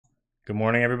Good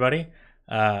morning, everybody.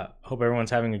 Hope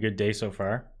everyone's having a good day so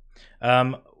far.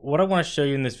 What I want to show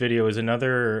you in this video is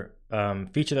another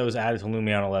feature that was added to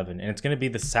Lumion 11, and it's going to be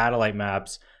the satellite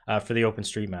maps for the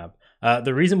OpenStreetMap.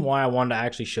 The reason why I wanted to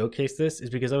actually showcase this is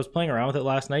because I was playing around with it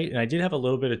last night, and I did have a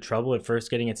little bit of trouble at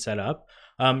first getting it set up,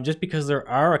 just because there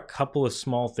are a couple of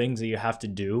small things that you have to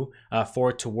do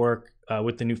for it to work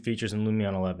with the new features in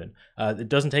Lumion 11. It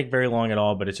doesn't take very long at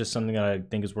all, but it's just something that I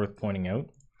think is worth pointing out.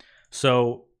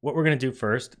 So what we're going to do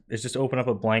first is just open up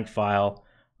a blank file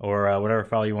or whatever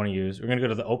file you want to use. We're going to go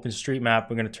to the OpenStreetMap.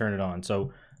 We're going to turn it on.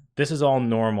 So this is all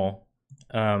normal.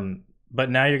 But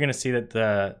now you're going to see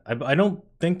that I don't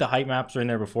think the height maps are in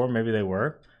there before. Maybe they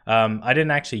were. I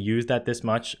didn't actually use that this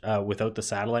much without the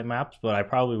satellite maps, but I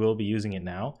probably will be using it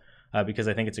now because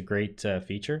I think it's a great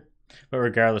feature. But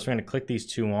regardless, we're going to click these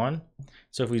two on.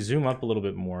 So if we zoom up a little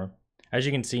bit more, as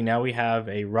you can see, now we have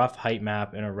a rough height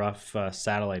map and a rough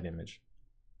satellite image.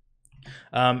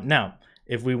 Now,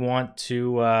 if we want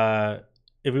to,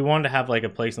 if we wanted to have like a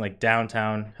place in like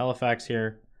downtown Halifax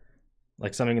here,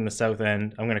 like something in the south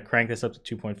end, I'm going to crank this up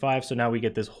to 2.5. So now we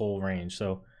get this whole range.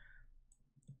 So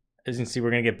as you can see, we're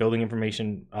going to get building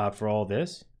information for all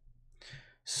this.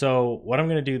 So what I'm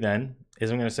going to do then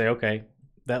is I'm going to say, okay,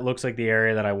 that looks like the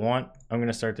area that I want. I'm going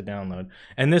to start to download.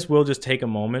 And this will just take a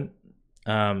moment.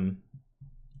 I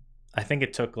think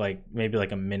it took like maybe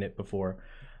like a minute before.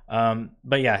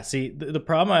 But yeah, see, the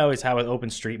problem I always have with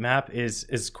OpenStreetMap is,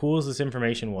 as cool as this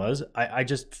information was, I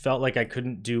just felt like I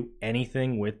couldn't do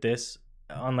anything with this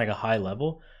on like a high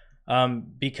level,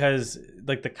 because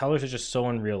like the colors are just so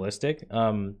unrealistic.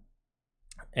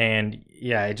 And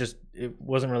yeah, it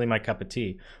wasn't really my cup of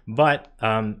tea. But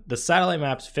the satellite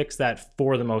maps fix that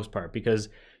for the most part, because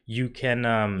you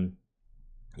can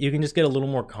just get a little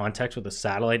more context with the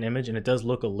satellite image, and it does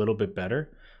look a little bit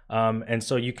better. And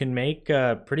so you can make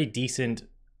pretty decent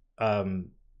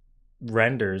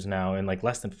renders now in like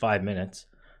less than 5 minutes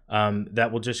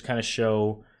that will just kind of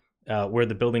show where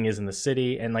the building is in the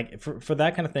city. And like for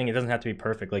that kind of thing, it doesn't have to be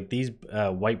perfect. Like these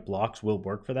white blocks will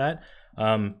work for that.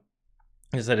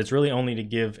 Is that it's really only to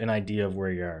give an idea of where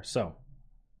you are. So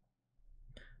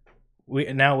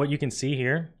now what you can see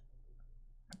here,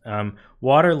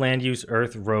 water, land use,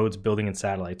 earth, roads, building, and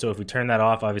satellite. So if we turn that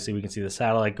off, obviously we can see the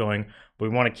satellite going, but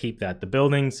we want to keep that. The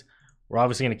buildings, we're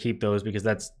obviously going to keep those because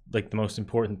that's like the most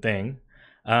important thing.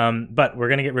 But we're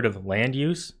going to get rid of land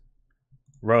use,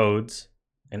 roads,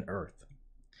 and earth.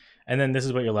 And then this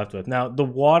is what you're left with. Now, the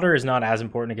water is not as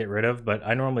important to get rid of, but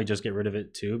I normally just get rid of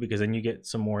it too, because then you get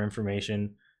some more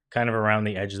information kind of around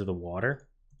the edges of the water.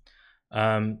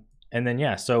 And then,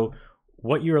 yeah, so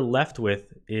what you're left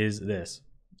with is this.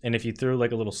 And if you threw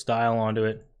like a little style onto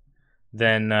it,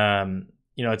 then,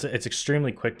 you know, it's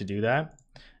extremely quick to do that.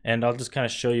 And I'll just kind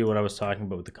of show you what I was talking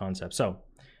about with the concept. So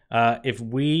if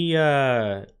we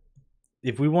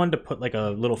wanted to put like a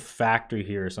little factory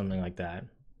here or something like that,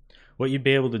 what you'd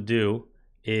be able to do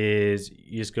is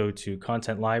you just go to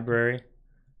content library,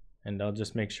 and I'll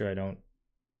just make sure I don't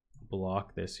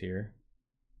block this here.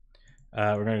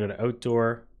 We're going to go to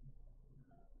outdoor.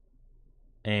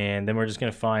 And then we're just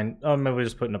going to find, oh, maybe we'll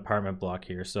just put an apartment block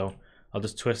here. So I'll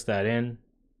just twist that in.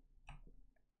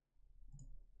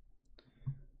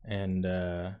 And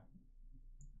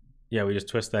yeah, we just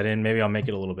twist that in. Maybe I'll make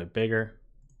it a little bit bigger.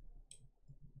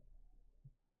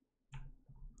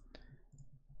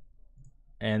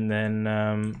 And then,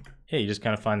 yeah, you just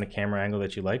kind of find the camera angle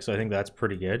that you like. So I think that's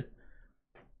pretty good.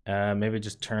 Maybe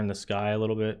just turn the sky a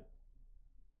little bit.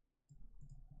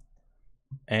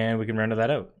 And we can render that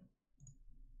out.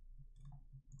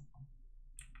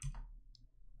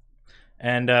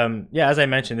 And yeah, as I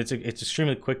mentioned, it's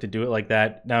extremely quick to do it like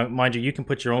that. Now, mind you, you can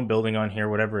put your own building on here,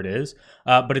 whatever it is,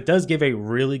 but it does give a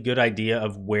really good idea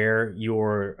of where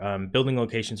your building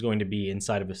location is going to be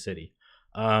inside of a city.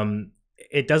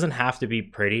 It doesn't have to be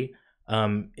pretty.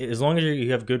 As long as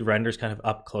you have good renders kind of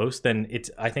up close, then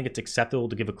I think it's acceptable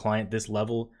to give a client this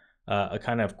level a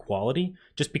kind of quality,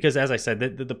 just because, as I said,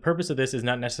 the purpose of this is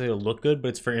not necessarily to look good, but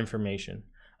it's for information.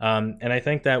 And I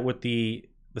think that with the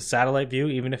satellite view,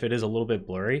 even if it is a little bit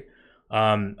blurry,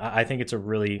 I think it's a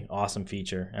really awesome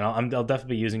feature, and I'll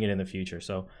definitely be using it in the future.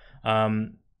 So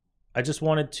I just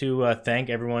wanted to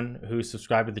thank everyone who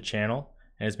subscribed to the channel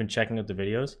and has been checking out the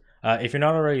videos. If you're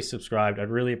not already subscribed, I'd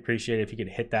really appreciate it if you could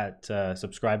hit that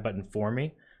subscribe button for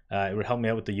me. It would help me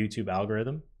out with the YouTube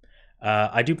algorithm.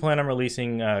 I do plan on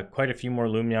releasing quite a few more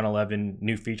Lumion 11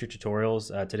 new feature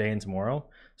tutorials today and tomorrow,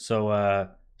 so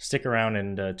stick around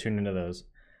and tune into those.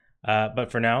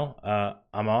 But for now,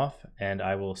 I'm off, and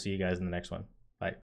I will see you guys in the next one.